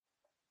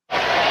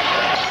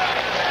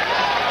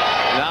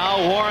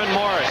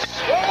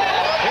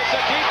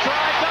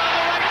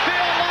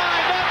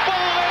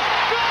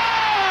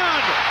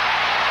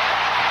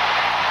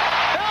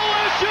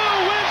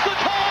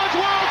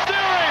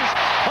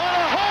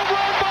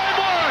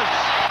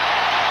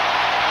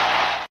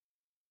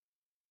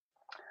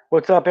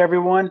What's up,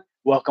 everyone?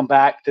 Welcome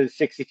back to the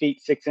 60 Feet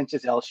 6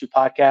 Inches LSU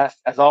podcast.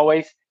 As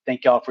always,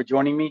 thank y'all for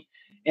joining me.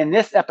 In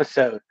this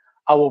episode,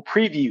 I will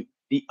preview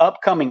the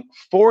upcoming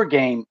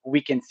 4-game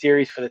weekend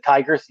series for the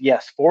Tigers.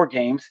 Yes, 4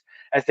 games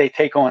as they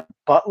take on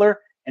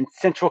Butler and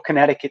Central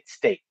Connecticut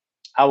State.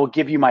 I will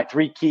give you my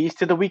 3 keys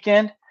to the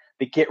weekend,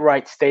 the get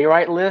right, stay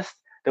right list,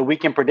 the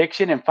weekend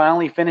prediction, and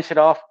finally finish it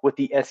off with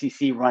the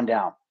SEC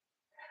rundown.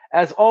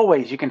 As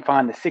always, you can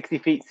find the 60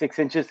 Feet 6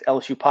 Inches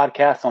LSU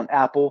podcast on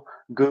Apple,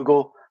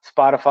 Google,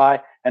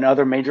 Spotify, and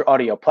other major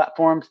audio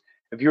platforms.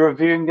 If you're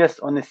reviewing this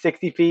on the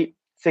 60 Feet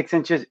 6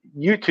 Inches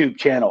YouTube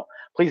channel,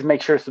 please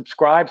make sure to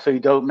subscribe so you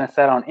don't miss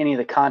out on any of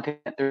the content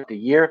throughout the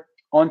year.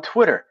 On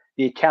Twitter,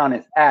 the account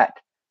is at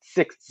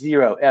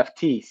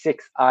 60FT6IN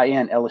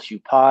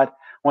LSU Pod.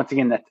 Once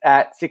again, that's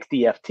at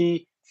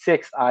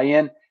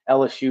 60FT6IN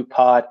LSU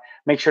Pod.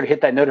 Make sure to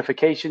hit that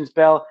notifications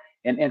bell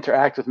and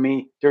interact with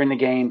me during the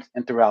games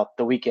and throughout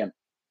the weekend.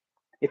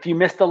 If you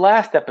missed the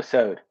last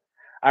episode,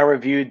 I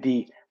reviewed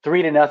the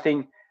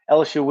 3-0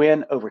 LSU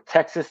win over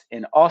Texas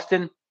in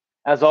Austin.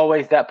 As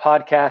always, that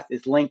podcast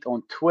is linked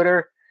on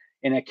Twitter,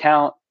 an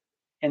account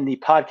in the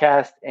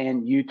podcast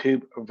and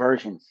YouTube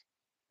versions.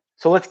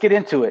 So let's get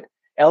into it.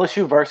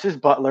 LSU versus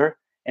Butler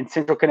and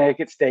Central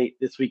Connecticut State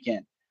this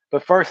weekend.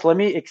 But first, let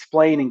me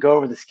explain and go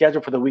over the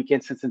schedule for the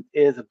weekend since it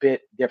is a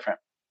bit different.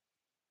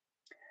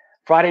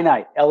 Friday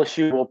night,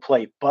 LSU will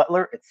play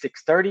Butler at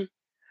 6:30.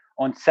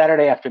 On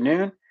Saturday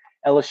afternoon,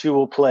 LSU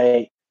will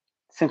play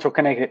Central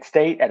Connecticut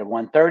State at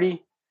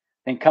 1:30.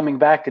 Then coming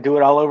back to do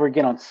it all over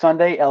again on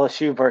Sunday,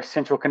 LSU versus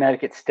Central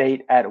Connecticut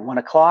State at 1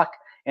 o'clock.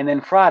 And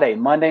then Friday,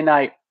 Monday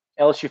night,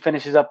 LSU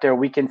finishes up their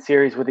weekend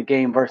series with a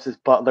game versus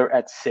Butler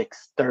at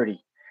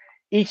 6:30.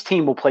 Each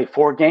team will play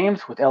 4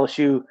 games, with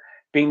LSU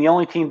being the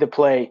only team to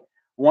play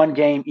 1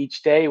 game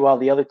each day, while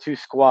the other 2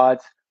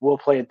 squads will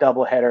play a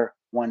doubleheader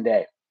one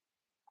day.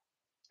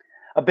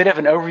 A bit of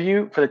an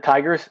overview for the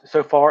Tigers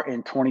so far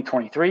in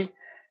 2023.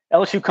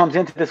 LSU comes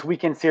into this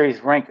weekend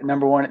series ranked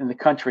number 1 in the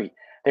country.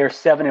 They are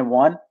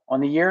 7-1 on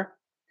the year.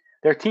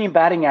 Their team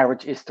batting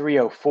average is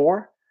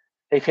 .304.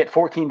 They've hit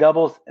 14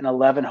 doubles and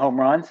 11 home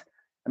runs.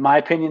 In my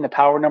opinion, the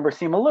power numbers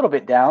seem a little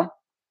bit down,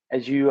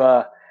 as you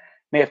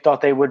may have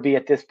thought they would be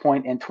at this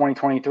point in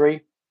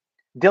 2023.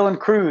 Dylan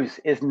Cruz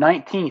is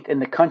 19th in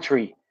the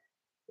country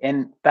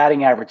in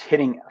batting average,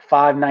 hitting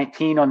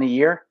 .519 on the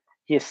year.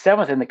 He is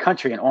 7th in the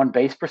country in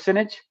on-base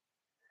percentage.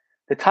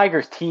 The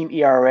Tigers' team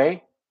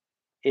ERA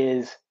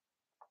is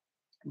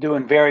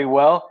doing very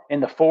well in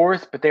the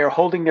 4s, but they are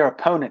holding their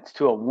opponents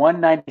to a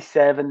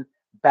 .197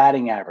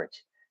 batting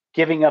average,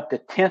 giving up the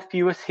 10th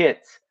fewest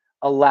hits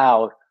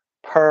allowed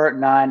per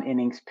 9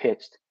 innings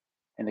pitched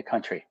in the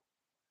country.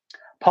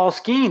 Paul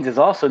Skeens is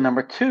also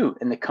number 2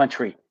 in the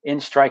country in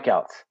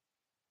strikeouts,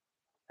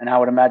 and I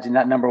would imagine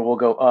that number will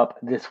go up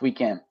this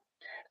weekend.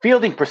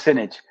 Fielding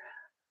percentage,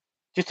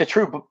 just a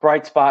true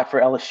bright spot for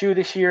LSU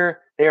this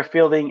year. They are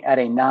fielding at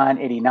a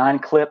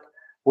 .989 clip,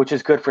 which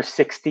is good for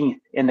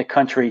 16th in the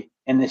country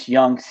in this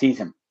young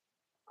season.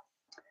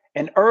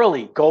 An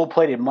early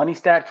gold-plated money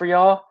stat for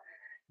y'all: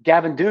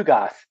 Gavin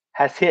Dugas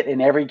has hit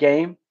in every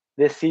game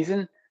this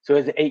season, so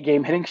it's an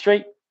 8-game hitting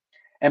streak.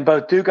 And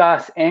both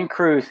Dugas and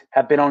Cruz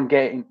have been on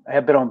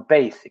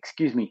base,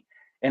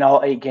 in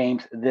all 8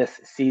 games this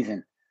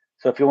season.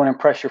 So if you want to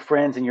impress your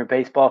friends and your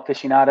baseball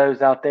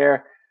aficionados out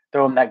there,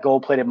 throw them that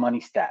gold-plated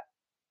money stat.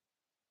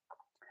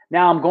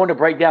 Now I'm going to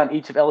break down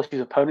each of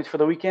LSU's opponents for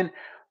the weekend.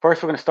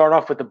 First, we're going to start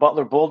off with the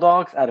Butler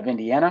Bulldogs out of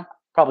Indiana,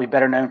 probably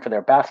better known for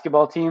their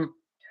basketball team.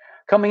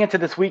 Coming into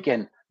this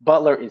weekend,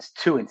 Butler is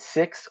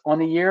 2-6 on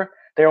the year.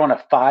 They're on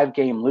a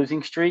 5-game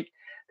losing streak.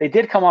 They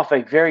did come off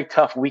a very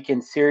tough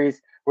weekend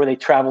series where they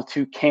traveled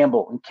to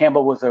Campbell, and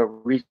Campbell was a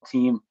regional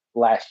team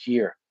last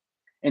year.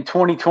 In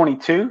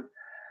 2022,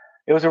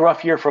 it was a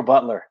rough year for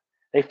Butler.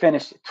 They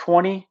finished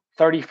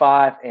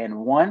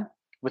 20-35-1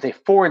 with a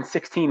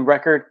 4-16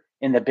 record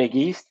in the Big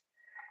East.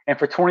 And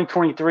for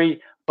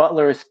 2023,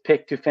 Butler is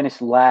picked to finish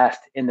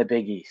last in the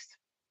Big East.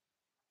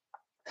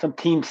 Some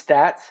team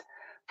stats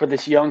for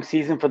this young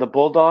season for the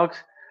Bulldogs.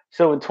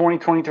 So in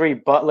 2023,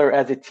 Butler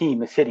as a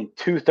team is hitting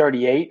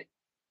 .238,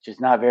 which is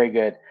not very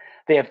good.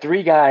 They have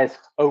 3 guys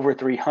over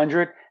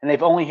 300, and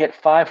they've only hit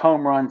 5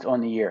 home runs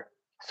on the year.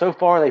 So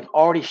far, they've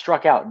already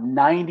struck out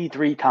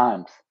 93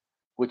 times,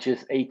 which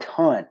is a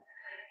ton.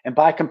 And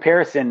by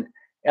comparison,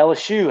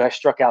 LSU has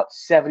struck out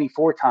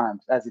 74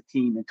 times as a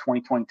team in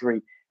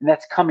 2023. And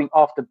that's coming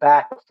off the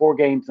back of 4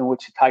 games in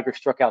which the Tigers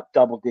struck out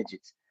double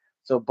digits.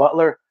 So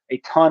Butler, a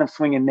ton of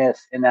swing and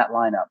miss in that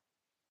lineup.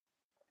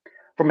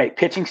 From a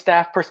pitching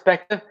staff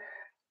perspective,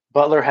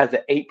 Butler has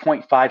an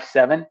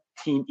 8.57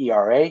 team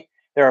ERA.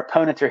 Their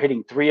opponents are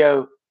hitting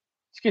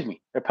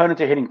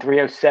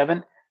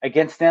 .307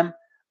 against them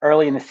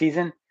early in the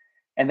season,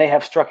 and they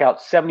have struck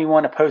out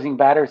 71 opposing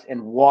batters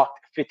and walked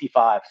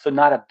 55. So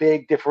not a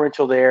big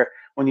differential there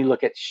when you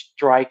look at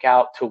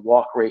strikeout to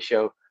walk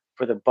ratio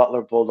for the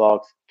Butler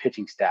Bulldogs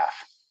pitching staff.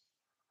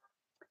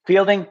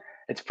 Fielding,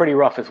 it's pretty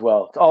rough as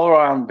well. It's all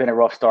around been a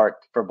rough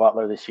start for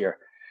Butler this year.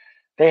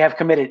 They have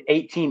committed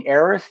 18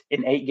 errors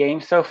in 8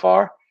 games so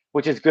far.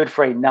 which is good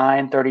for a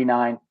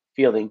 939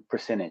 fielding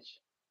percentage.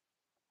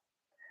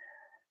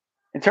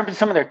 In terms of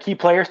some of their key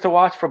players to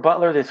watch for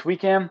Butler this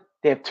weekend,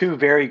 they have two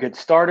very good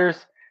starters.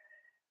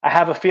 I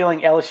have a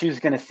feeling LSU is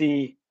going to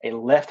see a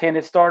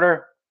left-handed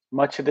starter,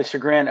 much to the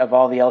chagrin of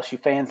all the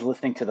LSU fans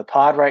listening to the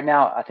pod right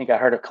now. I think I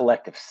heard a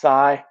collective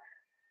sigh.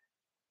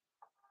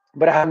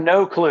 But I have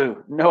no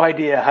clue, no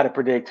idea how to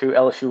predict who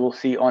LSU will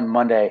see on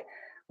Monday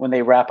when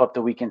they wrap up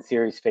the weekend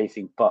series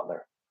facing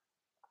Butler.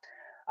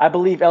 I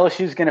believe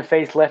LSU is going to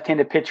face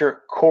left-handed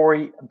pitcher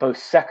Corey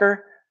Bosecker,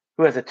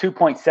 who has a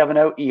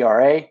 2.70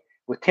 ERA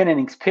with 10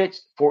 innings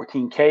pitched,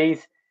 14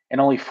 Ks,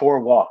 and only 4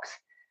 walks.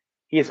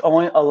 He is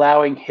only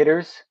allowing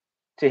hitters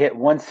to hit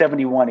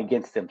 171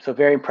 against him. So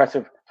very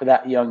impressive for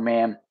that young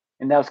man.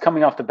 And that was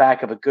coming off the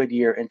back of a good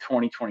year in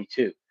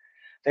 2022.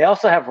 They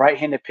also have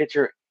right-handed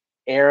pitcher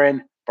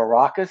Aaron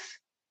Baracus.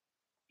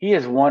 He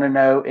is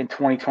 1-0 in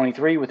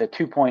 2023 with a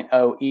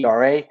 2.0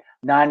 ERA,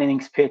 9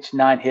 innings pitched,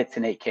 9 hits,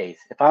 and 8 Ks.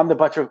 If I'm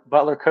the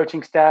Butler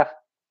coaching staff,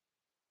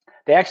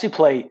 they actually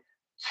play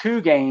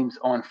 2 games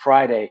on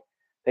Friday.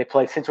 They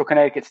play Central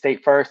Connecticut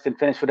State first and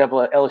finish with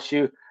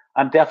LSU.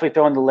 I'm definitely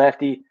throwing the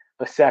lefty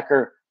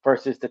Bosecker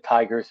versus the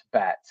Tigers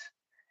bats.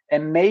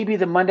 And maybe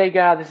the Monday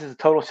guy, this is a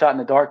total shot in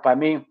the dark by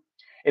me,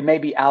 it may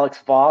be Alex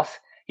Voss.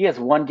 He has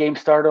 1 game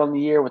started on the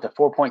year with a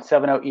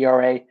 4.70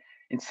 ERA.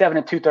 In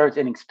 7 2/3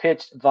 innings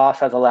pitched, Voss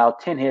has allowed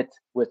 10 hits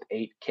with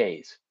 8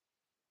 Ks.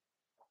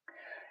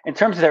 In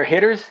terms of their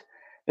hitters,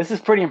 this is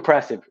pretty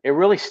impressive. It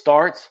really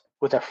starts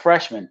with a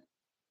freshman.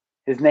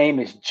 His name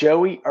is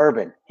Joey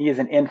Urban. He is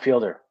an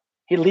infielder.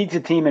 He leads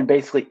the team in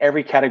basically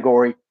every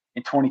category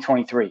in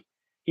 2023.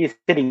 He is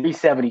hitting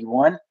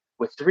 371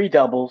 with 3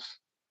 doubles,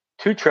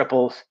 2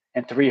 triples,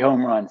 and 3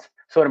 home runs.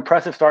 So an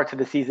impressive start to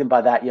the season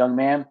by that young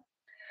man.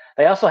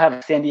 They also have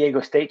a San Diego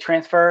State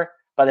transfer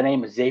by the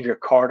name of Xavier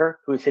Carter,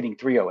 who is hitting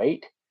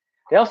 308.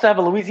 They also have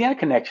a Louisiana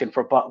connection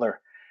for Butler.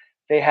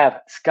 They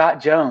have Scott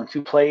Jones,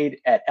 who played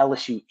at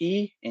LSU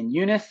E in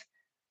Eunice,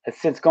 has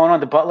since gone on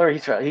to Butler.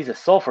 He's a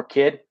Sulphur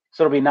kid,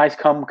 so it'll be nice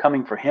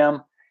coming for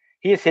him.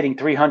 He is hitting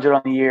 300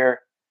 on the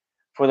year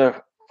for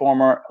the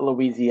former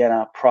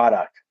Louisiana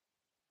product.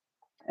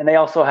 And they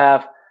also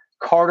have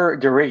Carter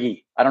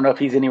DeRiggi. I don't know if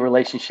he's any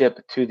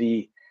relationship to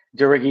the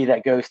DeRiggi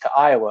that goes to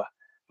Iowa,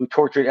 who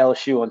tortured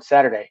LSU on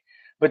Saturday.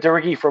 But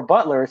DeRiggi for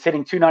Butler is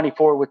hitting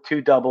 294 with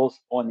 2 doubles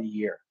on the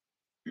year.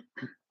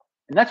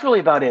 And that's really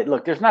about it.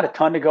 Look, there's not a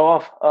ton to go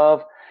off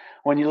of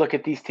when you look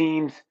at these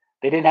teams.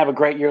 They didn't have a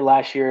great year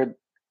last year.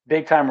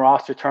 Big-time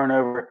roster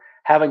turnover.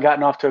 Haven't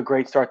gotten off to a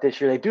great start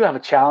this year. They do have a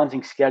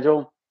challenging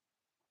schedule.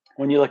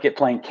 When you look at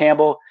playing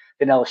Campbell,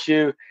 then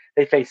LSU,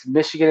 they face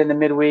Michigan in the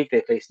midweek.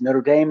 They face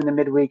Notre Dame in the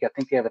midweek. I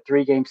think they have a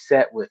 3-game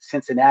set with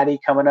Cincinnati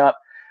coming up.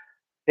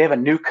 They have a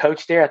new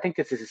coach there. I think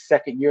this is his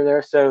 2nd year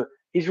there. So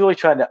he's really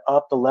trying to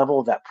up the level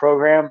of that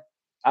program.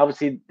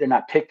 Obviously, they're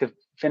not picked to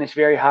finish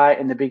very high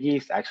in the Big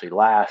East, actually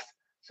last.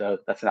 So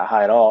that's not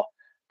high at all.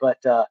 But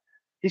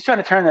he's trying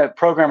to turn the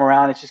program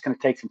around. It's just going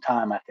to take some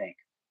time, I think.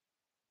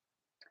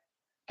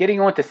 Getting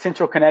on to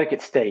Central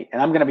Connecticut State.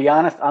 And I'm going to be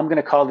honest, I'm going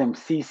to call them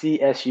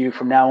CCSU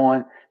from now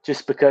on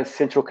just because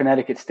Central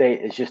Connecticut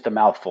State is just a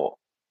mouthful.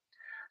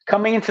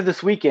 Coming into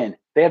this weekend,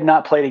 they have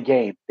not played a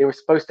game. They were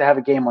supposed to have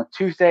a game on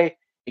Tuesday.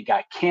 It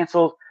got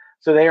canceled.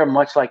 So they are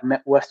much like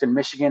Western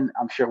Michigan.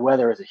 I'm sure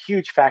weather is a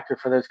huge factor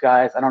for those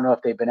guys. I don't know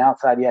if they've been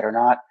outside yet or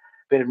not,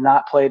 but have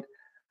not played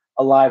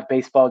a live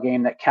baseball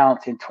game that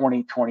counts in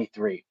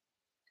 2023.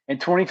 In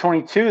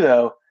 2022,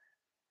 though,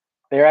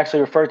 they're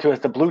actually referred to as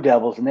the Blue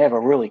Devils, and they have a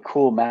really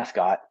cool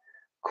mascot,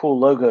 cool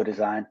logo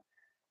design.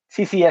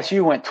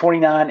 CCSU went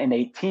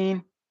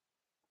 29-18,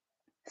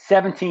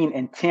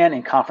 17-10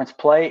 in conference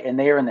play, and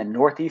they are in the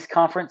Northeast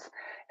Conference.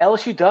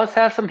 LSU does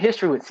have some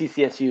history with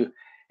CCSU.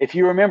 If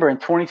you remember in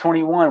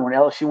 2021, when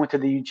LSU went to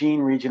the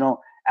Eugene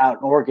Regional out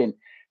in Oregon,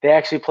 they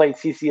actually played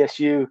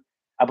CCSU,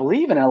 I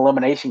believe, in an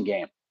elimination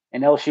game,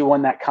 and LSU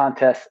won that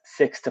contest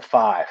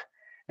 6-5.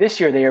 This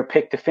year, they are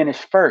picked to finish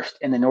first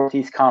in the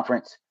Northeast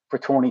Conference for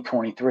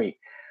 2023.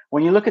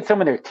 When you look at some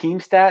of their team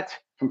stats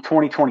from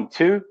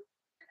 2022,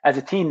 as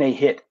a team, they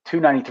hit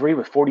 293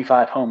 with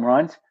 45 home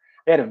runs.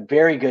 They had a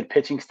very good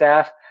pitching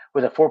staff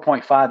with a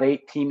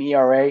 4.58 team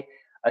ERA,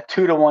 a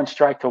 2-to-1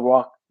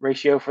 strike-to-walk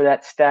ratio for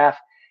that staff,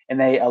 and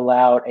they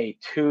allowed a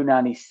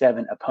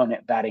 297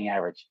 opponent batting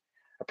average.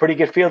 A pretty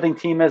good fielding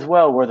team as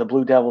well were the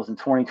Blue Devils in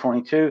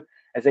 2022,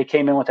 as they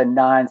came in with a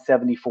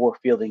 974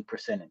 fielding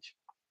percentage.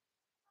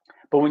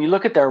 But when you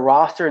look at their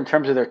roster in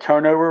terms of their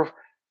turnover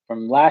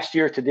from last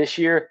year to this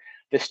year,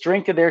 the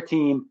strength of their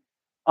team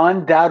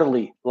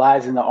undoubtedly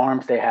lies in the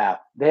arms they have.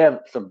 They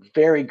have some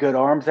very good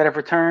arms that have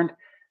returned.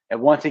 And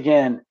once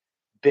again,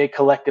 big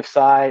collective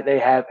sigh, they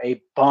have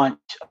a bunch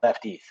of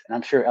lefties. And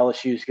I'm sure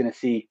LSU is going to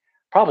see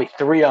probably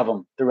 3 of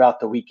them throughout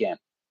the weekend.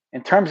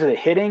 In terms of the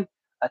hitting,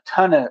 a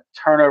ton of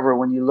turnover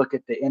when you look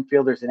at the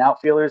infielders and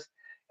outfielders.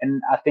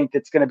 And I think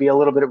that's going to be a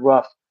little bit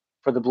rough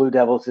for the Blue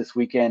Devils this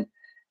weekend,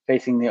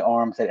 facing the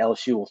arms that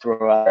LSU will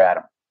throw out at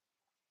them.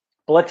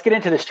 But let's get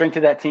into the strength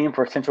of that team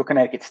for Central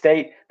Connecticut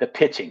State, the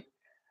pitching.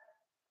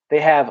 They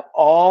have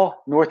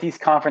all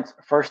Northeast Conference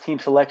first-team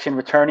selection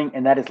returning,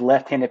 and that is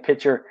left-handed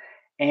pitcher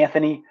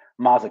Anthony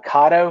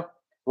Mazzucato.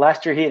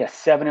 Last year, he had a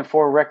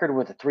 7-4 record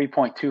with a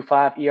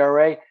 3.25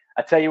 ERA.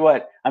 I tell you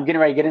what, I'm getting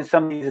ready to get in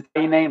some of these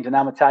Italian names, and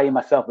I'm Italian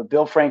myself, but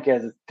Bill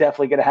Franquez is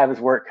definitely going to have his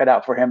work cut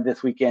out for him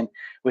this weekend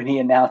when he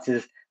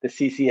announces the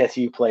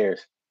CCSU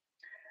players.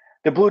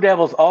 The Blue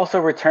Devils also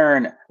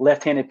return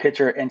left-handed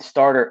pitcher and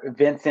starter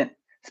Vincent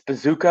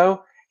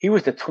Spazzucco. He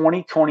was the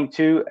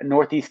 2022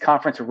 Northeast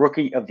Conference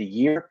Rookie of the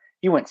Year.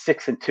 He went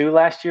 6-2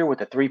 last year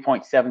with a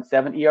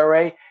 3.77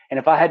 ERA. And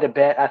if I had to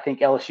bet, I think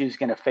LSU is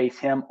going to face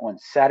him on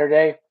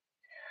Saturday.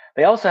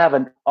 They also have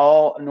an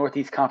all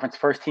Northeast Conference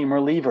first-team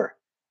reliever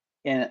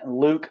in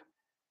Luke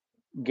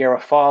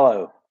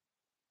Garofalo.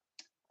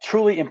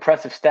 Truly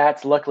impressive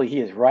stats. Luckily, he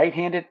is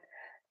right-handed.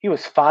 He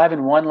was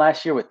 5-1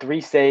 last year with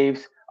 3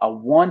 saves, a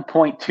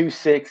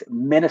 1.26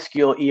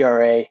 minuscule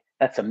ERA.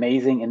 That's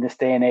amazing in this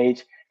day and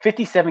age.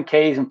 57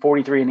 Ks and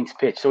 43 innings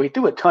pitched. So he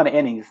threw a ton of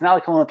innings. It's not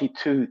like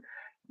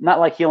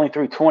he only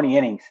threw 20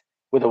 innings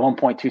with a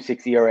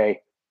 1.26 ERA.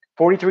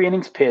 43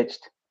 innings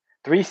pitched,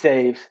 3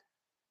 saves,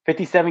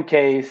 57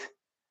 Ks,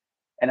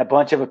 and a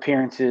bunch of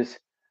appearances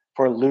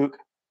for Luke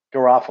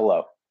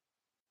Garofalo.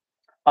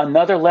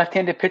 Another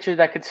left-handed pitcher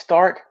that could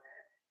start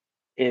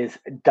is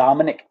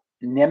Dominic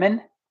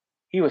Niemann.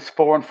 He was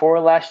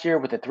 4-4 last year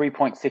with a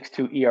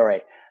 3.62 ERA.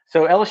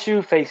 So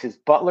LSU faces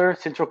Butler,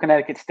 Central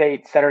Connecticut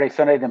State, Saturday,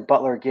 Sunday, then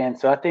Butler again.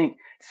 So I think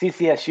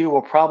CCSU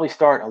will probably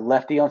start a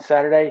lefty on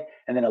Saturday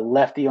and then a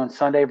lefty on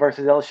Sunday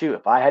versus LSU,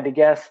 if I had to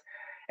guess.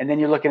 And then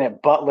you're looking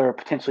at Butler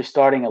potentially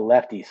starting a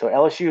lefty. So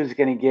LSU is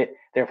going to get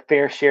their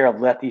fair share of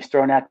lefties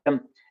thrown at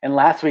them. And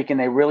last weekend,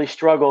 they really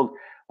struggled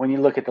when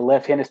you look at the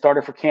left-handed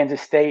starter for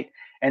Kansas State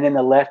and then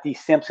the lefty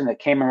Simpson that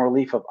came in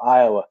relief of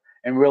Iowa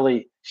and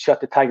really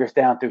shut the Tigers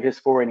down through his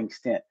 4-inning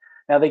stint.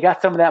 Now, they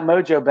got some of that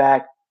mojo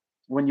back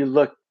when you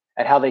look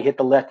at how they hit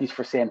the lefties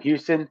for Sam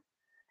Houston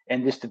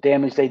and just the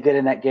damage they did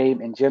in that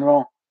game in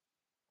general.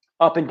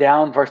 Up and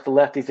down versus the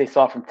lefties they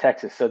saw from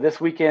Texas. So this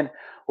weekend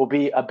will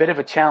be a bit of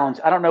a challenge.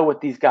 I don't know what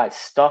these guys'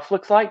 stuff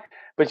looks like,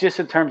 but just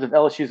in terms of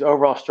LSU's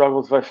overall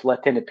struggles versus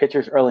left-handed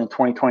pitchers early in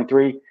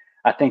 2023,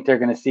 I think they're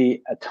going to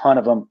see a ton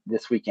of them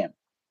this weekend.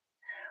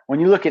 When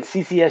you look at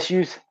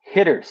CCSU's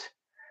hitters,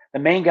 the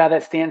main guy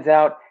that stands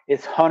out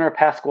is Hunter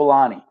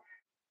Pasqualani.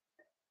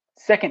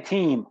 Second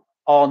team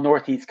all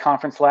Northeast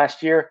Conference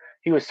last year.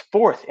 He was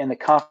 4th in the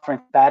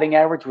conference batting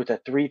average with a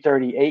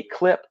 338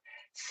 clip,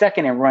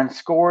 2nd in runs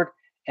scored,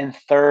 and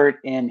 3rd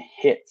in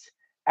hits.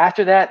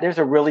 After that, there's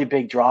a really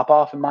big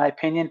drop-off, in my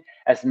opinion,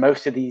 as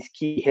most of these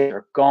key hitters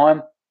are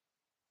gone.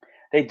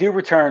 They do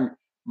return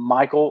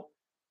Michael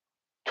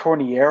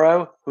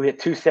Torniero, who hit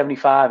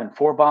 275 and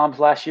 4 bombs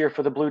last year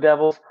for the Blue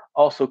Devils.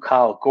 Also,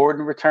 Kyle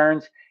Gordon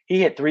returns. He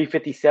hit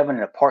 357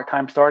 in a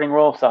part-time starting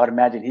role, so I'd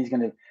imagine he's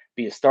going to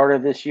be a starter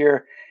this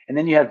year. And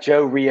then you have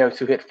Joe Rios,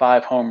 who hit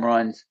 5 home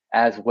runs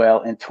as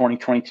well in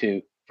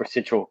 2022 for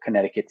Central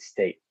Connecticut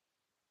State.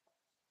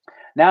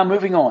 Now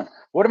moving on.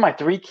 What are my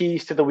 3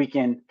 keys to the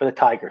weekend for the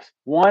Tigers?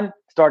 1,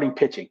 starting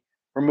pitching.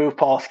 Remove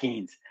Paul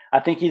Skeens. I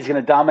think he's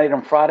going to dominate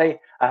on Friday.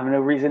 I have no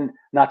reason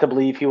not to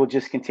believe he will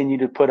just continue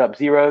to put up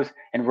zeros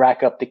and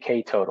rack up the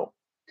K total.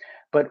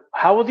 But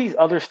how will these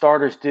other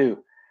starters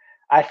do?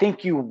 I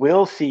think you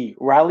will see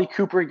Riley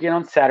Cooper again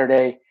on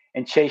Saturday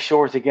and Chase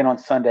Shores again on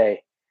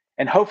Sunday.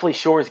 And hopefully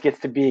Shores gets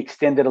to be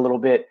extended a little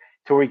bit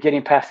to where we're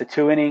getting past the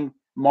 2-inning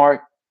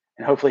mark,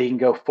 and hopefully he can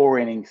go 4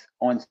 innings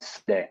on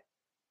Sunday.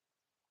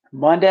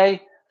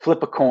 Monday,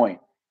 flip a coin.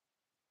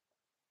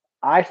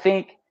 I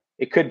think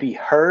it could be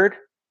Hurd,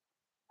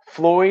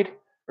 Floyd,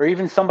 or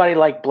even somebody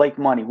like Blake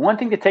Money. One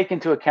thing to take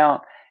into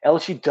account,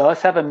 LSU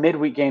does have a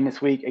midweek game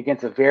this week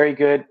against a very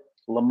good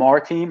Lamar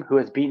team who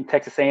has beaten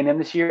Texas A&M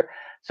this year.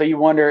 So you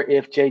wonder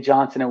if Jay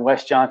Johnson and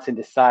Wes Johnson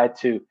decide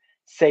to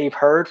save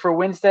Hurd for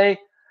Wednesday.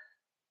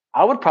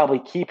 I would probably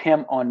keep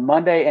him on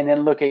Monday and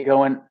then look at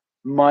going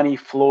Money,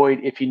 Floyd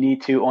if you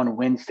need to on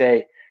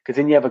Wednesday, because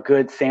then you have a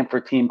good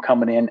Sanford team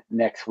coming in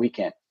next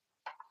weekend.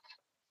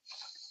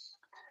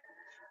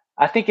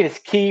 I think it is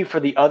key for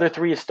the other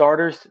 3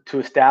 starters to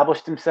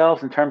establish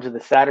themselves in terms of the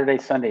Saturday,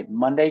 Sunday,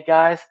 Monday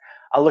guys.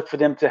 I look for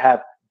them to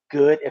have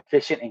good,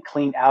 efficient, and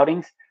clean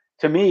outings.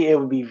 To me, it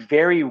would be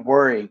very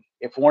worrying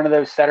if one of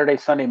those Saturday,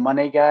 Sunday,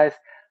 Monday guys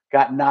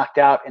got knocked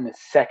out in the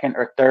 2nd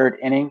or 3rd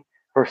inning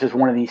versus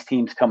one of these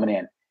teams coming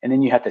in. And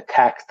then you have to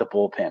tax the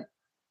bullpen.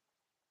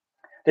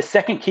 The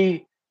second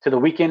key to the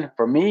weekend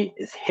for me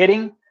is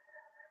hitting.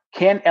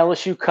 Can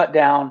LSU cut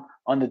down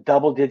on the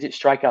double-digit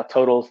strikeout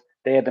totals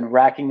they have been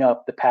racking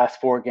up the past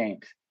 4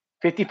 games?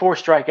 54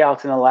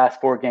 strikeouts in the last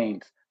 4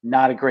 games.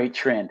 Not a great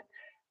trend.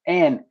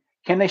 And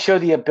can they show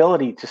the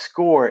ability to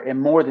score in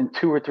more than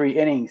 2 or 3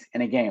 innings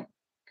in a game?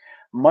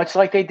 Much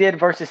like they did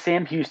versus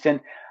Sam Houston,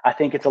 I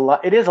think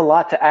it is a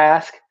lot to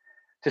ask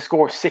to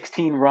score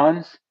 16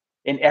 runs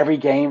in every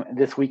game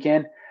this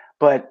weekend,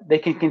 but they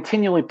can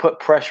continually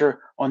put pressure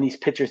on these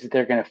pitchers that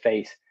they're going to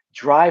face,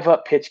 drive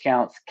up pitch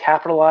counts,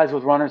 capitalize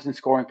with runners in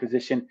scoring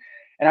position,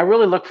 and I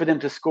really look for them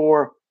to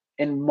score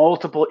in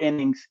multiple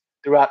innings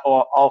throughout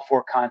all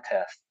 4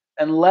 contests.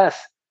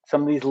 unless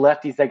some of these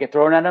lefties that get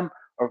thrown at him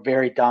are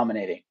very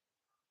dominating.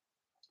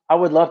 I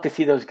would love to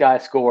see those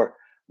guys score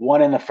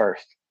 1 in the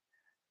first,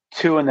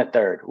 2 in the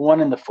third,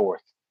 1 in the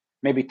fourth,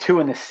 maybe 2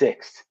 in the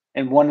sixth,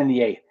 and 1 in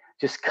the eighth.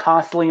 Just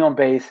constantly on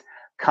base,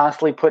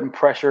 constantly putting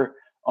pressure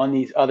on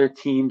these other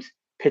teams'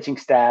 pitching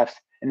staffs.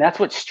 And that's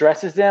what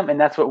stresses them, and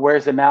that's what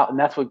wears them out, and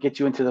that's what gets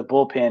you into the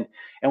bullpen.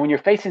 And when you're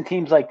facing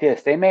teams like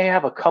this, they may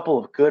have a couple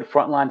of good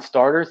frontline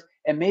starters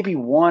and maybe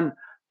 1,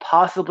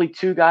 possibly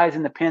 2 guys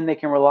in the pen they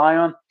can rely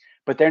on,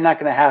 but they're not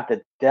going to have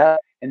the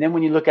depth. And then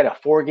when you look at a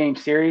 4-game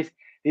series,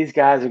 these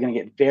guys are going to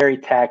get very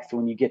taxed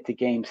when you get to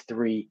games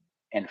 3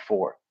 and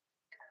 4.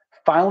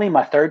 Finally,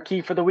 my third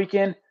key for the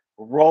weekend,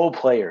 role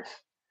players.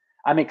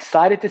 I'm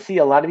excited to see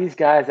a lot of these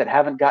guys that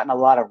haven't gotten a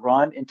lot of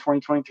run in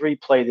 2023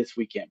 play this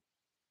weekend.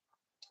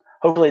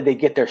 Hopefully they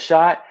get their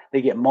shot,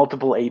 they get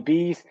multiple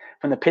ABs.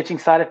 From the pitching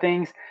side of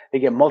things, they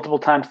get multiple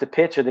times to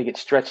pitch, or they get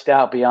stretched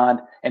out beyond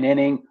an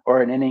inning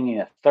or an inning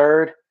and a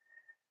third.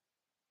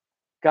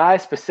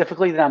 Guys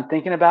specifically that I'm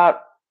thinking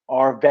about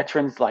are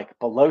veterans like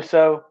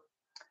Beloso,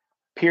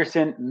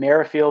 Pearson,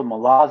 Merrifield,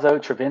 Milazzo,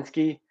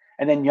 Travinsky,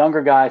 and then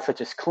younger guys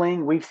such as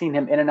Kling. We've seen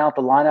him in and out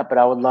the lineup, but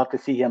I would love to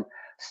see him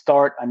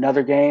start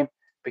another game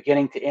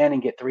beginning to end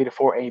and get 3 to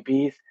 4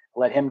 ABs,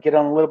 let him get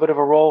on a little bit of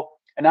a roll.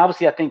 And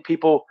obviously, I think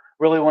people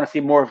really want to see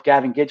more of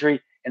Gavin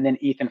Guidry and then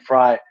Ethan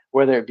Fry,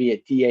 whether it be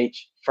a DH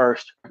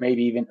first or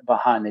maybe even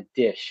behind the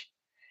dish.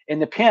 In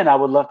the pen, I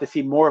would love to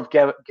see more of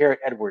Garrett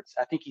Edwards.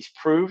 I think he's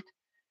proved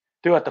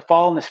throughout the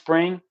fall and the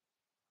spring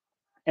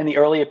and the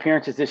early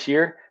appearances this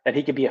year that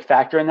he could be a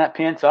factor in that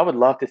pen. So I would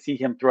love to see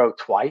him throw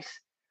twice.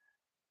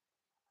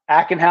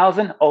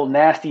 Ackenhausen, old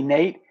nasty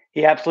Nate,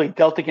 he absolutely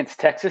dealt against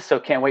Texas, so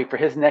can't wait for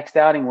his next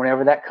outing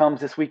whenever that comes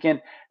this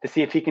weekend to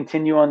see if he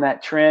continue on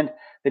that trend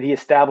that he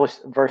established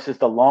versus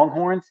the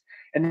Longhorns.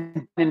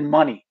 And then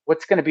money,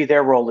 what's going to be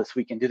their role this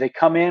weekend? Do they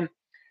come in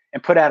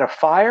and put out a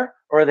fire,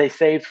 or are they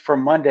saved for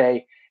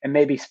Monday and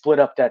maybe split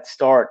up that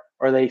start,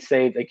 or are they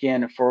saved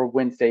again for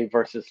Wednesday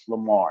versus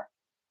Lamar?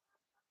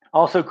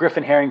 Also,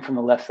 Griffin Herring from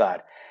the left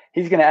side.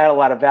 He's going to add a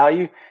lot of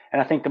value,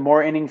 and I think the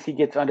more innings he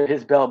gets under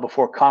his belt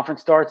before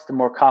conference starts, the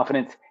more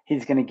confidence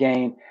he's going to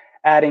gain,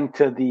 adding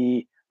to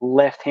the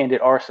left-handed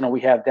arsenal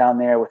we have down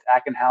there with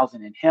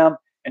Ackenhausen and him,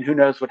 and who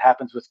knows what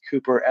happens with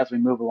Cooper as we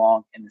move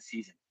along in the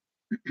season.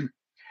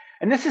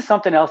 And this is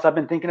something else I've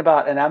been thinking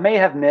about, and I may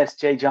have missed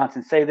Jay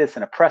Johnson say this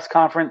in a press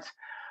conference,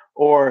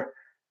 or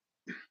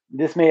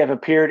this may have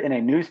appeared in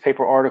a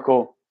newspaper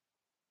article,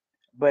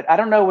 but I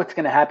don't know what's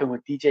going to happen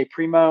with DJ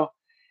Primo,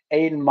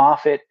 Aiden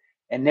Moffitt,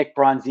 and Nick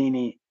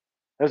Bronzini.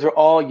 Those are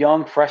all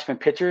young freshman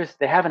pitchers.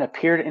 They haven't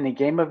appeared in a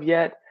game of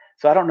yet,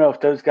 so I don't know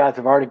if those guys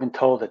have already been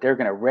told that they're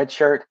going to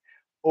redshirt,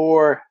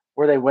 or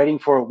were they waiting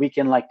for a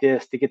weekend like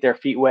this to get their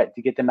feet wet,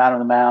 to get them out on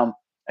the mound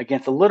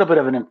against a little bit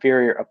of an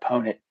inferior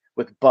opponent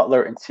with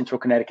Butler and Central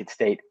Connecticut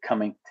State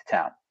coming to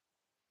town.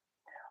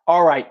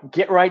 All right,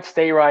 get right,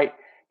 stay right.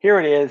 Here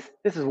it is.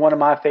 This is one of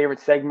my favorite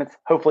segments.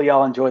 Hopefully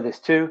y'all enjoy this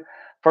too.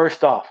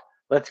 First off,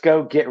 let's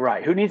go get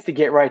right. Who needs to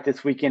get right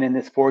this weekend in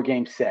this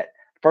 4-game set?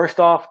 First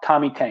off,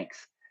 Tommy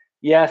Tanks.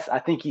 Yes, I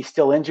think he's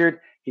still injured.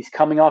 He's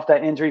coming off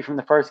that injury from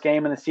the first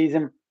game of the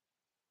season,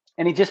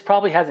 and he just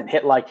probably hasn't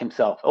hit like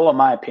himself, in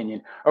my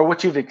opinion, or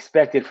what you've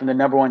expected from the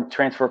number 1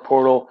 transfer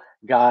portal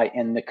guy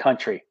in the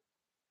country.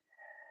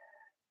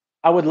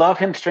 I would love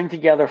him string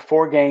together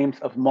 4 games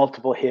of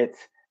multiple hits,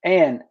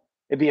 and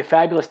it'd be a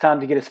fabulous time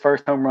to get his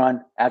first home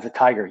run as a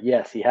Tiger.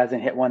 Yes, he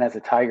hasn't hit one as a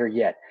Tiger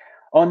yet.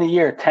 On the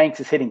year, Tanks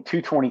is hitting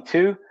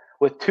 .222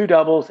 with 2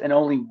 doubles and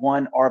only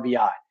 1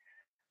 RBI.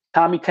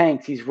 Tommy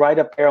Tanks, he's right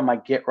up there on my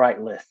get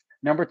right list.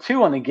 Number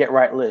 2 on the get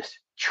right list,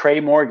 Trey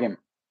Morgan,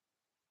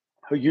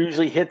 who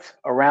usually hits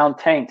around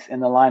Tanks in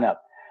the lineup.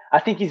 I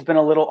think he's been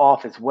a little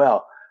off as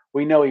well.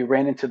 We know he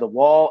ran into the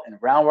wall in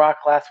Round Rock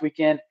last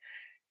weekend.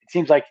 It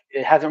seems like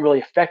it hasn't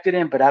really affected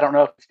him, but I don't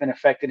know if it's been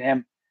affecting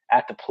him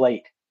at the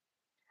plate.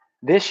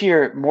 This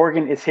year,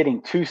 Morgan is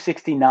hitting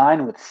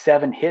 .269 with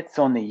 7 hits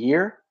on the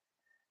year.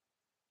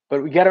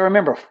 But we got to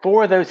remember,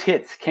 4 of those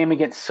hits came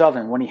against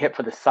Southern when he hit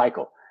for the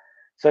cycle.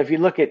 So if you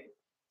look at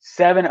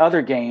 7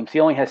 other games, he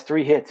only has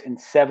 3 hits in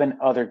 7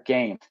 other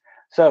games.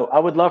 So I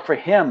would love for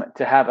him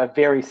to have a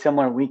very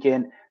similar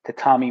weekend to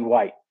Tommy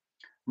White.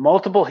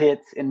 Multiple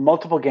hits in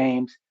multiple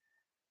games,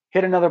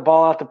 hit another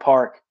ball out the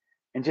park,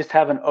 and just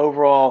have an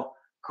overall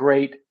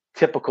great,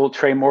 typical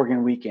Trey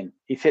Morgan weekend.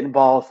 He's hitting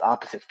balls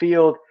opposite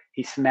field.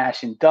 He's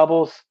smashing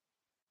doubles.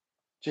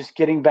 Just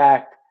getting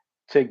back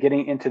to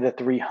getting into the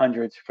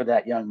 300s for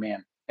that young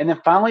man. And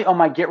then finally on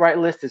my get right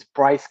list is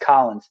Bryce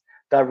Collins,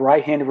 the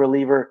right-handed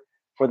reliever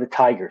for the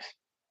Tigers.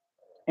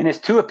 In his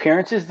 2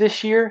 appearances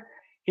this year,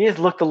 he has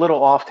looked a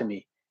little off to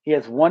me. He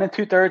has 1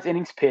 2/3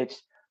 innings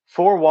pitched,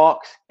 4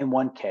 walks, and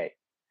 1 K.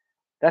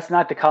 That's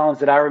not the Collins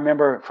that I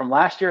remember from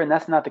last year, and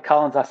that's not the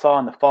Collins I saw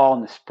in the fall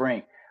and the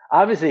spring.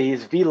 Obviously,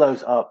 his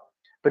velo's up,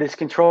 but his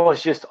control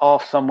is just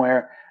off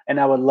somewhere, and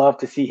I would love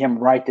to see him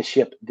right the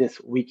ship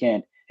this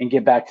weekend and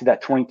get back to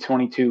that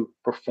 2022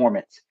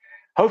 performance.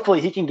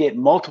 Hopefully, he can get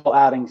multiple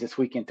outings this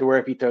weekend to where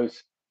if he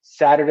throws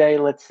Saturday,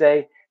 let's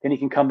say, Then he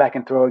can come back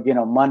and throw again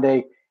on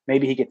Monday.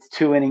 Maybe he gets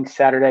 2 innings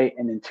Saturday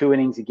and then 2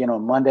 innings again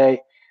on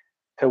Monday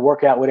to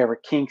work out whatever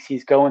kinks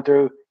he's going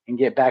through and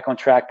get back on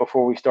track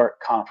before we start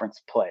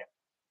conference play.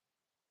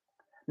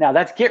 Now,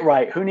 that's get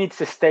right. Who needs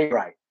to stay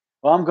right?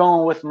 Well, I'm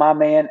going with my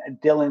man,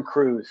 Dylan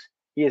Cruz.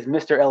 He is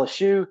Mr.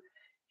 LSU.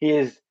 He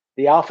is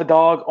the alpha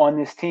dog on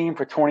this team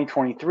for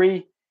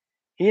 2023.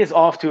 He is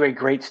off to a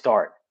great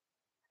start.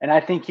 And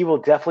I think he will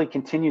definitely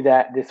continue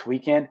that this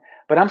weekend.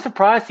 But I'm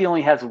surprised he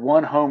only has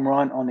 1 home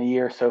run on the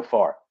year so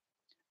far.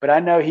 But I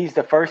know he's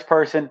the first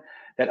person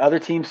that other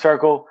teams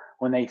circle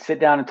when they sit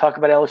down and talk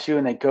about LSU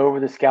and they go over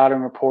the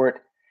scouting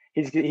report.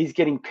 He's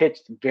getting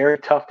pitched very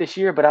tough this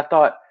year, but I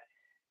thought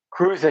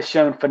Cruz has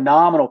shown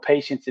phenomenal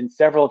patience in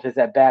several of his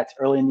at-bats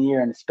early in the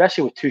year, and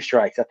especially with 2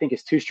 strikes. I think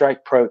his 2-strike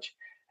approach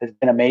has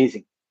been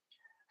amazing.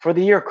 For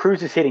the year,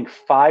 Cruz is hitting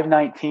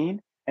 .519,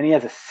 and he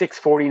has a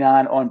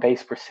 .649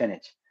 on-base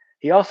percentage.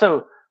 He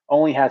also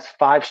only has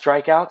 5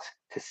 strikeouts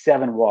to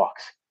 7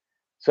 walks.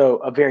 So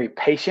a very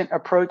patient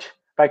approach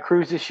by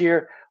Cruz this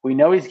year. We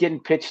know he's getting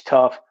pitched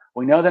tough.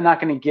 We know they're not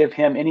going to give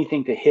him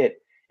anything to hit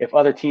if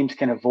other teams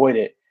can avoid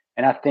it.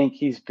 And I think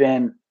he's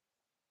been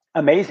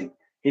amazing.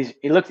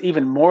 He looks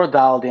even more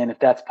dialed in if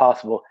that's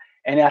possible.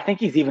 And I think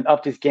he's even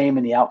upped his game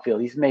in the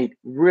outfield. He's made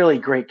really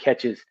great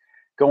catches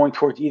going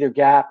towards either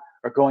gap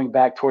or going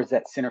back towards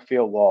that center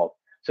field wall.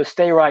 So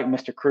stay right,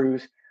 Mr.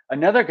 Cruz.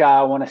 Another guy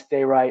I want to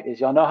stay right is,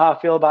 y'all know how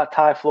I feel about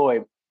Ty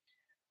Floyd.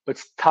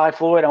 But Ty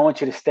Floyd, I want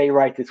you to stay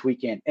right this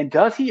weekend. And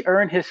does he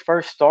earn his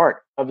first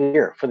start of the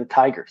year for the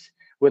Tigers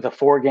with a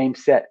 4-game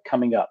set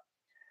coming up?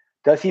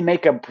 Does he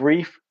make a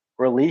brief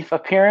relief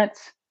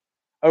appearance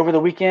over the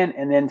weekend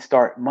and then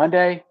start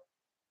Monday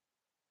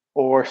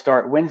or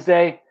start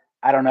Wednesday?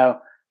 I don't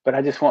know. But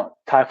I just want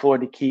Ty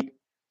Floyd to keep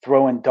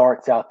throwing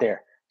darts out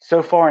there.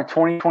 So far in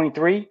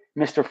 2023,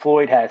 Mr.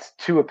 Floyd has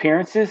 2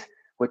 appearances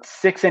with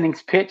 6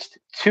 innings pitched,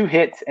 2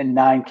 hits, and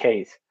 9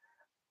 Ks.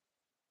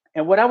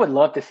 And what I would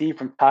love to see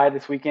from Ty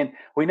this weekend,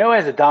 we know he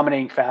has a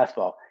dominating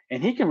fastball,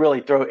 and he can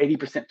really throw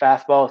 80%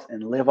 fastballs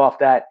and live off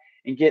that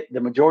and get the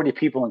majority of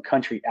people in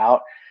country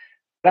out.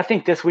 But I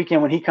think this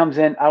weekend when he comes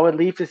in, I would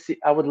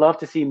love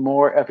to see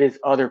more of his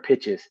other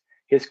pitches,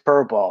 his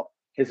curveball,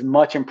 his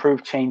much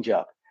improved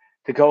changeup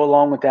to go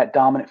along with that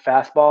dominant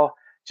fastball,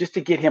 just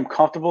to get him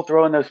comfortable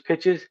throwing those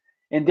pitches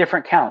in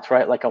different counts,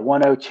 right? Like a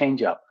 1-0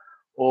 changeup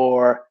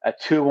or a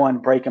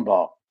 2-1 breaking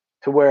ball,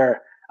 to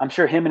where I'm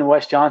sure him and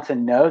Wes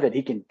Johnson know that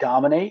he can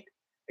dominate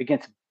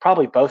against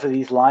probably both of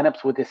these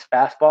lineups with this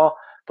fastball.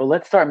 But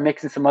let's start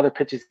mixing some other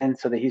pitches in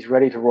so that he's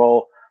ready to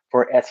roll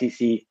for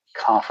SEC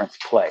conference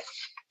play.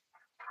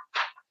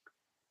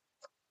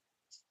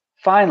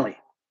 Finally,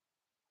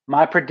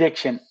 my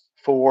prediction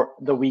for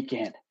the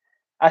weekend.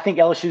 I think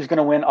LSU is going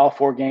to win all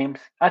 4 games.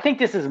 I think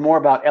this is more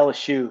about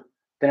LSU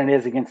than it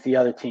is against the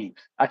other teams.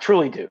 I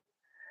truly do.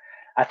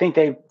 I think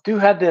they do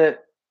have the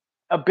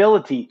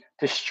ability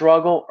to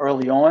struggle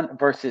early on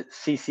versus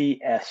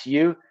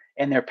CCSU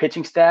and their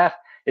pitching staff,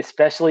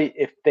 especially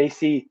if they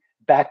see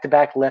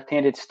back-to-back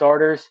left-handed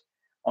starters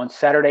on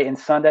Saturday and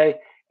Sunday,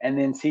 and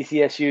then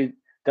CCSU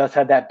does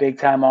have that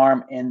big-time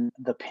arm in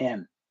the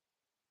pen.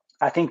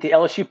 I think the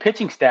LSU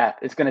pitching staff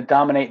is going to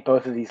dominate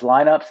both of these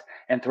lineups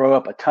and throw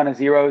up a ton of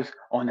zeros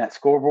on that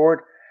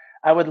scoreboard.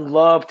 I would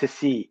love to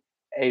see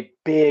a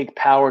big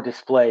power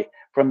display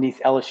from these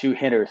LSU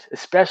hitters,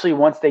 especially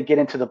once they get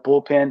into the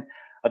bullpen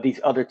of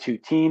these other 2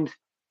 teams.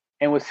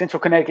 And with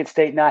Central Connecticut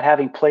State not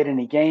having played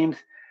any games,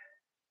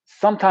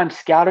 sometimes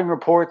scouting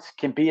reports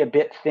can be a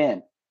bit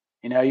thin.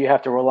 You know, you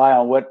have to rely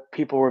on what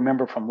people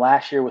remember from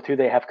last year with who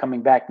they have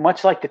coming back,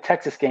 much like the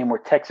Texas game where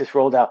Texas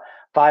rolled out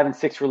 5 and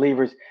 6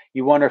 relievers.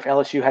 You wonder if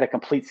LSU had a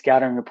complete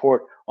scouting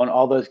report on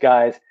all those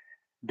guys,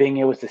 being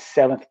it was the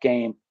 7th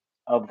game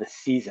of the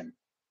season.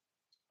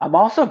 I'm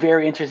also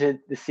very interested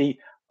to see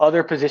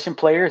other position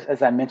players,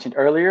 as I mentioned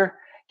earlier,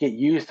 get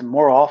used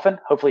more often.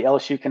 Hopefully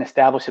LSU can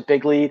establish a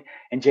big lead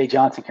and Jay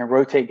Johnson can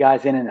rotate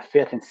guys in the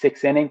 5th and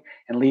 6th inning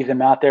and leave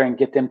them out there and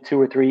get them 2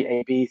 or 3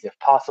 ABs if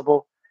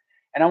possible.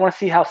 And I want to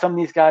see how some of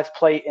these guys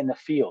play in the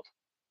field.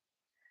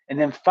 And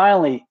then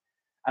finally,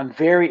 I'm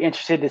very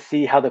interested to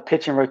see how the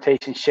pitching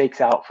rotation shakes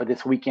out for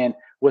this weekend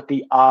with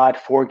the odd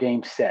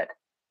 4-game set.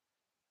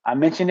 I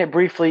mentioned it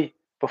briefly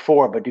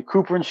before, but do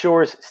Cooper and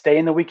Shores stay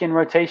in the weekend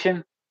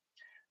rotation?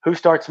 Who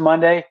starts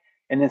Monday?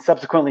 And then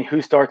subsequently,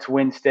 who starts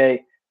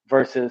Wednesday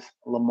versus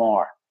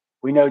Lamar?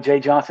 We know Jay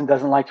Johnson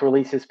doesn't like to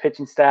release his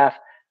pitching staff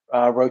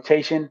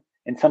rotation,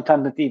 and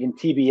sometimes it's even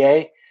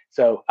TBA.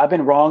 So I've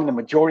been wrong the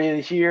majority of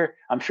this year.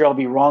 I'm sure I'll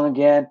be wrong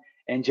again,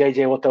 and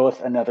JJ will throw us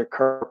another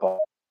curveball.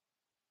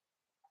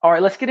 All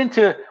right, let's get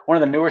into one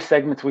of the newer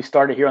segments we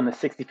started here on the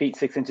 60 Feet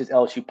 6 Inches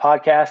LSU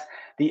podcast,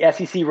 the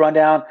SEC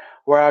Rundown,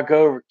 where I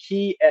go over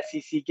key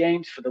SEC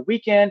games for the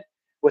weekend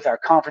with our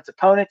conference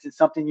opponents and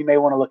something you may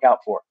want to look out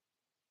for.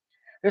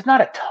 There's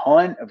not a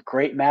ton of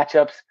great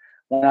matchups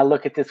when I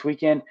look at this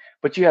weekend,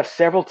 but you have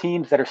several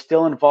teams that are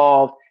still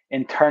involved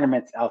in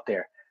tournaments out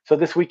there. So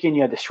this weekend,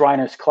 you have the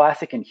Shriners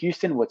Classic in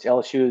Houston, which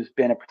LSU has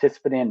been a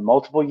participant in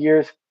multiple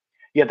years.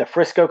 You have the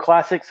Frisco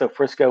Classic, so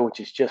Frisco, which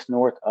is just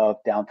north of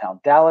downtown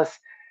Dallas.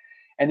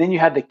 And then you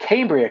have the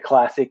Cambria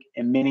Classic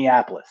in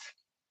Minneapolis.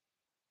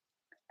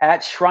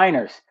 At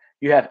Shriners,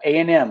 you have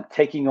A&M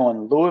taking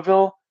on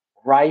Louisville,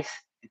 Rice,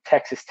 and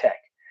Texas Tech.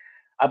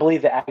 I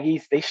believe the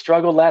Aggies, they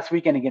struggled last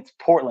weekend against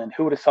Portland.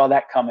 Who would have saw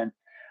that coming?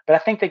 But I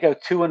think they go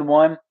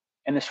 2-1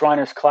 in the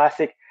Shriners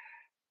Classic.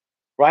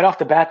 Right off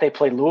the bat, they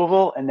played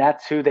Louisville, and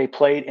that's who they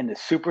played in the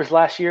Supers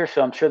last year.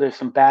 So I'm sure there's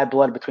some bad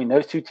blood between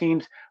those two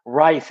teams.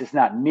 Rice is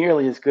not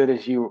nearly as good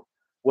as you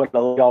would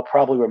y'all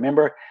probably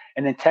remember.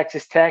 And then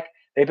Texas Tech,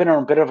 they've been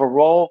on a bit of a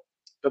roll,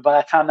 but by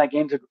the time that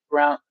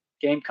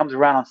game comes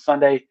around on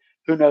Sunday,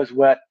 who knows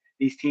what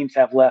these teams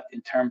have left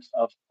in terms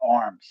of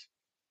arms.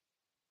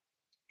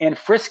 In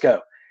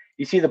Frisco,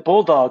 you see the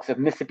Bulldogs of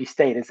Mississippi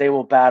State as they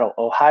will battle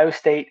Ohio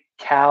State,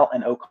 Cal,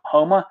 and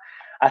Oklahoma.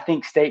 I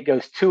think State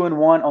goes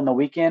 2-1 on the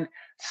weekend,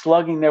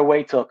 slugging their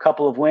way to a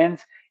couple of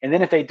wins. And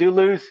then if they do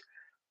lose,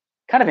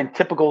 kind of in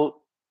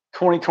typical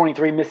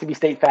 2023 Mississippi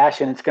State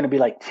fashion, it's going to be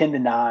like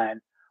 10-9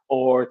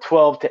 or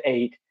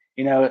 12-8.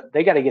 You know,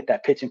 they got to get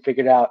that pitching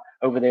figured out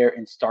over there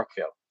in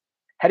Starkville.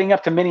 Heading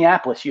up to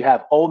Minneapolis, you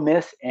have Ole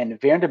Miss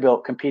and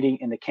Vanderbilt competing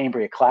in the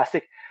Cambria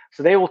Classic.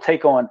 So they will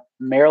take on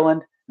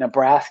Maryland,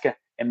 Nebraska,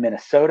 and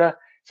Minnesota.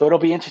 So it'll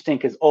be interesting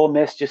because Ole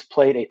Miss just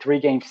played a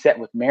 3-game set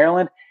with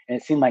Maryland, and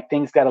it seemed like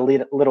things got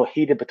a little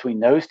heated between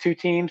those two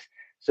teams.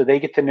 So they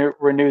get to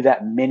renew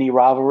that mini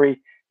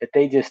rivalry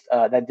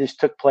that just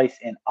took place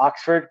in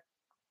Oxford.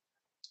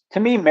 To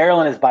me,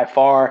 Maryland is by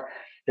far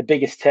the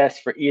biggest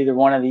test for either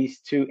one of these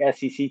two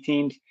SEC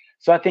teams.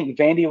 So I think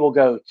Vandy will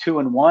go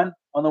 2-1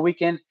 on the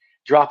weekend,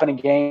 dropping a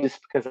game just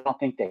because I don't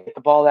think they hit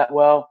the ball that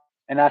well.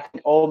 And I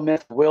think Ole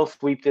Miss will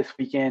sweep this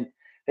weekend.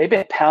 They've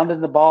been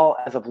pounding the ball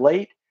as of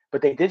late,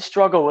 but they did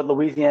struggle with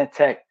Louisiana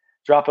Tech,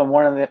 dropping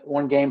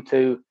one game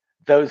to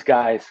those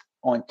guys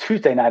on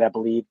Tuesday night, I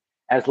believe,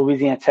 as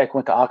Louisiana Tech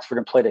went to Oxford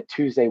and played a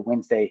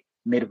Tuesday-Wednesday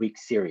midweek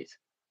series.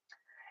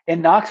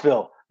 In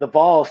Knoxville, the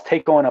Vols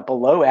take on a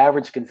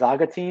below-average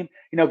Gonzaga team.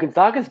 You know,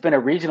 Gonzaga's been a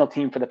regional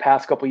team for the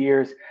past couple of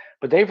years,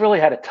 but they've really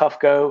had a tough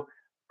go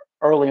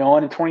early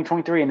on in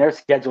 2023, and their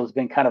schedule has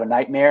been kind of a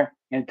nightmare,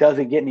 and it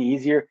doesn't get any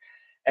easier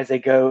as they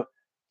go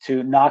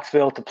to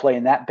Knoxville to play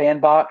in that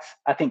bandbox.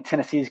 I think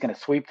Tennessee is going to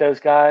sweep those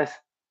guys.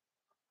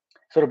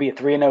 So it'll be a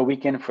 3-0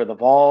 weekend for the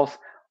Vols.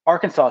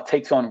 Arkansas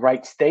takes on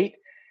Wright State.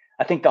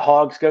 I think the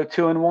Hogs go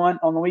 2-1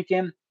 on the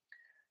weekend.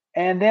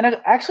 And then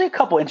actually a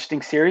couple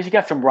interesting series. You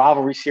got some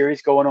rivalry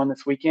series going on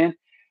this weekend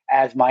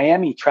as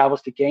Miami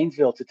travels to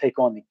Gainesville to take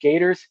on the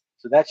Gators.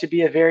 So that should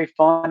be a very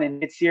fun and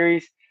good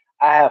series.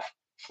 I have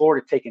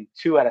Florida taking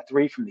 2 out of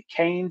 3 from the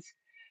Canes.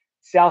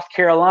 South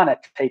Carolina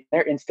to take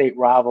their in-state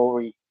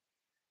rivalry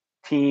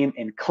team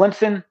in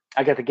Clemson.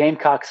 I got the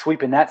Gamecocks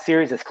sweeping that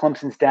series as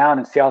Clemson's down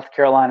and South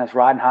Carolina's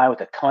riding high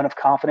with a ton of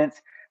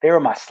confidence. They were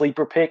my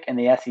sleeper pick in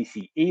the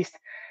SEC East.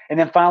 And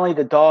then finally,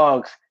 the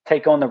Dogs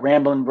take on the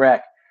Ramblin'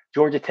 Wreck,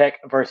 Georgia Tech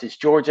versus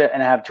Georgia,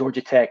 and I have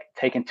Georgia Tech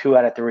taking 2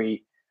 out of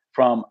 3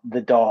 from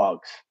the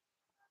Dogs.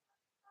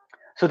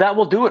 So that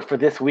will do it for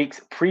this week's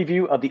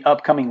preview of the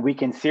upcoming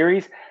weekend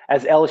series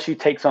as LSU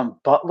takes on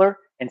Butler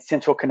and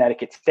Central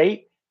Connecticut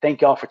State.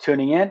 Thank y'all for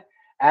tuning in.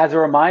 As a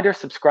reminder,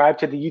 subscribe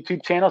to the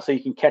YouTube channel so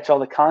you can catch all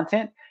the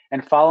content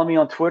and follow me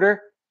on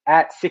Twitter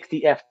at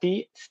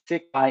 60FT,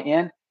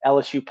 6IN,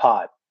 LSU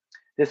Pod.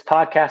 This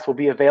podcast will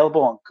be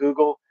available on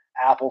Google,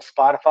 Apple,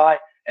 Spotify,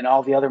 and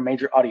all the other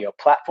major audio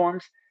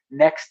platforms.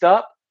 Next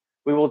up,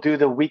 we will do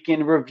the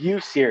weekend review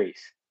series.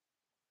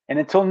 And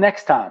until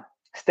next time,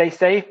 stay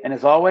safe, and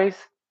as always,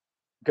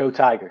 go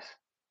Tigers.